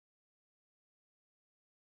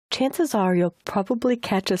chances are you'll probably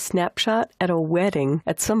catch a snapshot at a wedding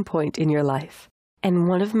at some point in your life. And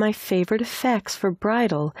one of my favorite effects for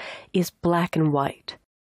bridal is black and white.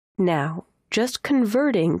 Now, just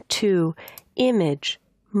converting to image,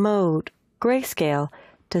 mode, grayscale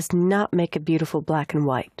does not make a beautiful black and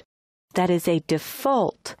white. That is a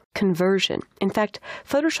default conversion. In fact,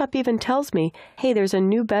 Photoshop even tells me, hey, there's a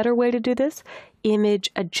new, better way to do this,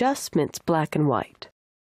 image adjustments black and white.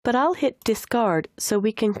 But I'll hit discard so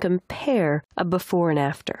we can compare a before and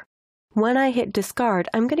after. When I hit discard,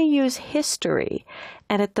 I'm going to use history,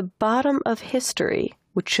 and at the bottom of history,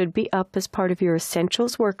 which should be up as part of your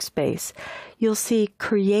Essentials workspace, you'll see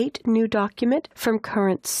Create New Document from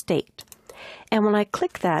Current State. And when I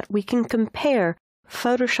click that, we can compare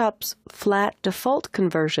Photoshop's flat default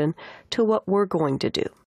conversion to what we're going to do.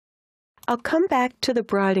 I'll come back to the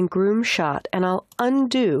bride and groom shot and I'll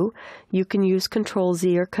undo. You can use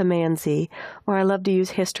Control-Z or Command-Z, or I love to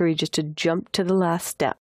use history just to jump to the last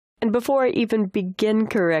step. And before I even begin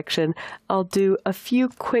correction, I'll do a few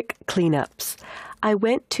quick cleanups. I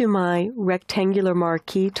went to my rectangular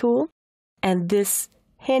marquee tool, and this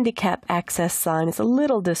handicap access sign is a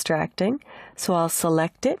little distracting, so I'll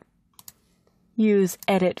select it, use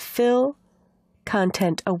Edit Fill,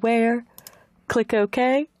 Content Aware, click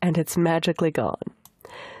OK, and it's magically gone.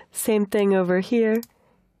 Same thing over here,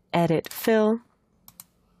 Edit Fill,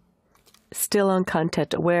 still on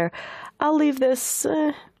Content Aware. I'll leave this,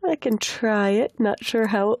 I can try it, not sure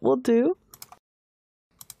how it will do.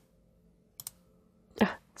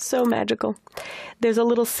 So magical. There's a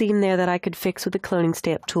little seam there that I could fix with the cloning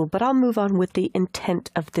stamp tool, but I'll move on with the intent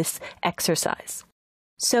of this exercise.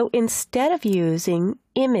 So instead of using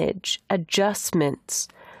image adjustments,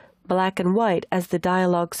 black and white, as the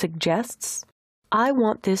dialog suggests, I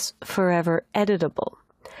want this forever editable.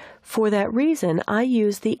 For that reason, I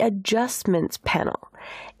use the Adjustments panel.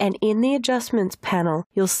 And in the Adjustments panel,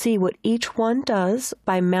 you'll see what each one does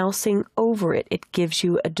by mousing over it. It gives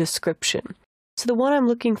you a description. So the one I'm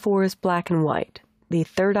looking for is black and white, the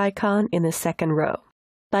third icon in the second row.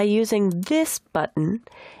 By using this button,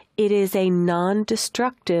 it is a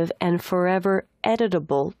non-destructive and forever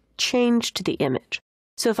editable change to the image.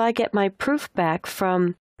 So if I get my proof back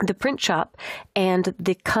from the print shop and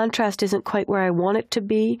the contrast isn't quite where I want it to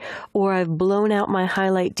be, or I've blown out my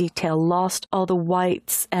highlight detail, lost all the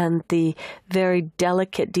whites and the very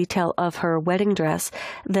delicate detail of her wedding dress,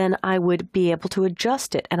 then I would be able to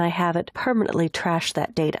adjust it and I haven't permanently trashed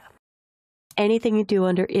that data. Anything you do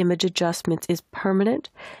under image adjustments is permanent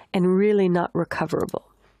and really not recoverable.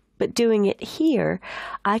 But doing it here,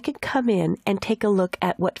 I can come in and take a look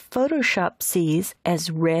at what Photoshop sees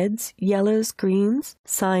as reds, yellows, greens,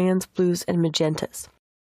 cyans, blues, and magentas.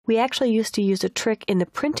 We actually used to use a trick in the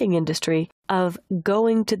printing industry of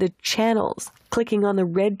going to the channels, clicking on the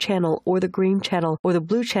red channel or the green channel or the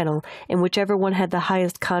blue channel, and whichever one had the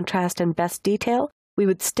highest contrast and best detail, we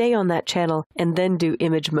would stay on that channel and then do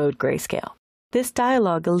image mode grayscale. This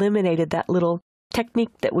dialog eliminated that little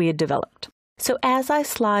technique that we had developed. So as I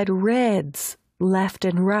slide reds left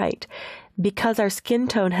and right, because our skin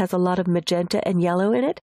tone has a lot of magenta and yellow in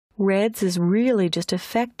it, reds is really just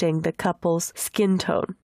affecting the couple's skin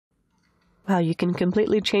tone. Wow, you can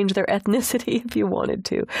completely change their ethnicity if you wanted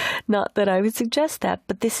to. Not that I would suggest that,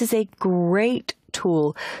 but this is a great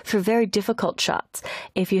tool for very difficult shots.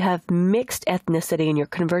 If you have mixed ethnicity and you're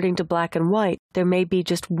converting to black and white, there may be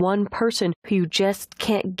just one person who you just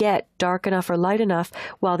can't get dark enough or light enough,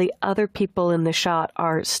 while the other people in the shot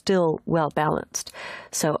are still well balanced.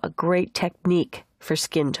 So a great technique for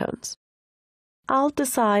skin tones. I'll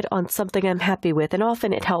decide on something I'm happy with, and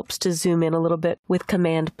often it helps to zoom in a little bit with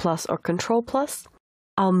Command plus or Control plus.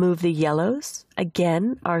 I'll move the yellows.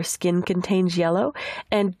 Again, our skin contains yellow,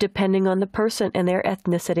 and depending on the person and their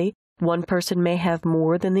ethnicity, one person may have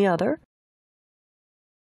more than the other.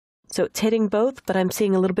 So it's hitting both, but I'm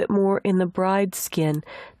seeing a little bit more in the bride's skin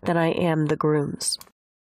than I am the groom's.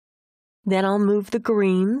 Then I'll move the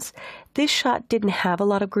greens. This shot didn't have a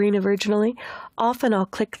lot of green originally. Often I'll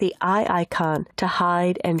click the eye icon to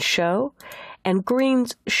hide and show, and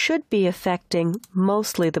greens should be affecting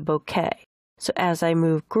mostly the bouquet. So as I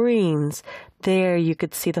move greens, there you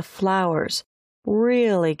could see the flowers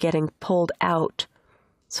really getting pulled out,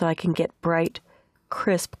 so I can get bright,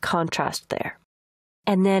 crisp contrast there.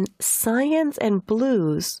 And then cyans and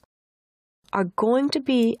blues are going to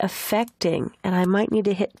be affecting, and I might need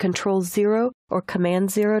to hit Control-0 or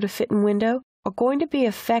Command-0 to fit in window, are going to be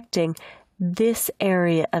affecting this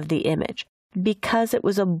area of the image. Because it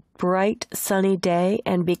was a bright, sunny day,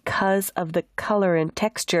 and because of the color and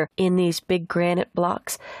texture in these big granite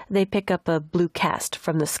blocks, they pick up a blue cast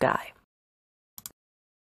from the sky.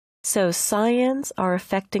 So cyans are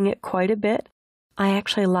affecting it quite a bit. I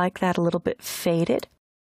actually like that a little bit faded.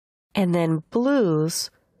 And then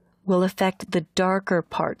blues will affect the darker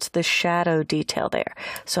parts, the shadow detail there.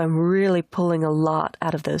 So I'm really pulling a lot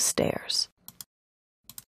out of those stairs.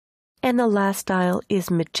 And the last style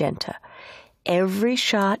is magenta. Every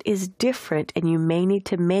shot is different and you may need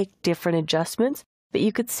to make different adjustments, but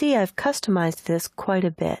you could see I've customized this quite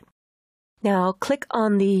a bit. Now I'll click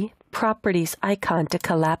on the Properties icon to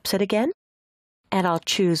collapse it again, and I'll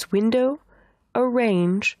choose Window,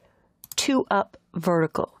 Arrange, 2-up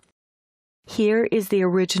vertical. Here is the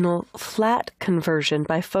original flat conversion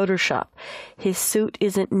by Photoshop. His suit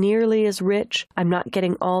isn't nearly as rich. I'm not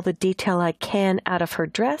getting all the detail I can out of her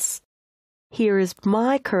dress. Here is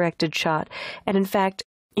my corrected shot, and in fact,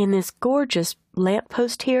 in this gorgeous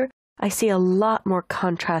lamppost here, I see a lot more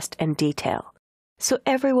contrast and detail. So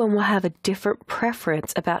everyone will have a different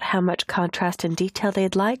preference about how much contrast and detail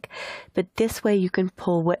they'd like, but this way you can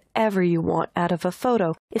pull whatever you want out of a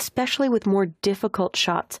photo, especially with more difficult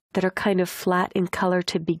shots that are kind of flat in color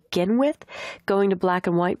to begin with. Going to black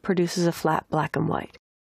and white produces a flat black and white.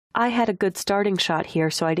 I had a good starting shot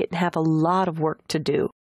here, so I didn't have a lot of work to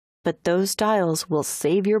do. But those styles will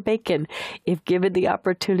save your bacon if given the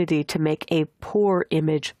opportunity to make a poor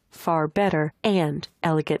image far better and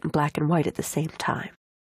elegant in black and white at the same time.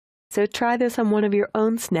 So try this on one of your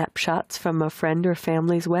own snapshots from a friend or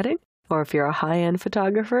family's wedding, or if you're a high-end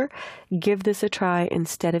photographer, give this a try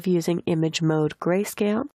instead of using image mode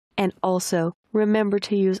grayscale. And also remember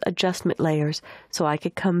to use adjustment layers so I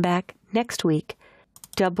could come back next week,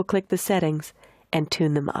 double-click the settings, and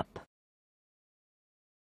tune them up.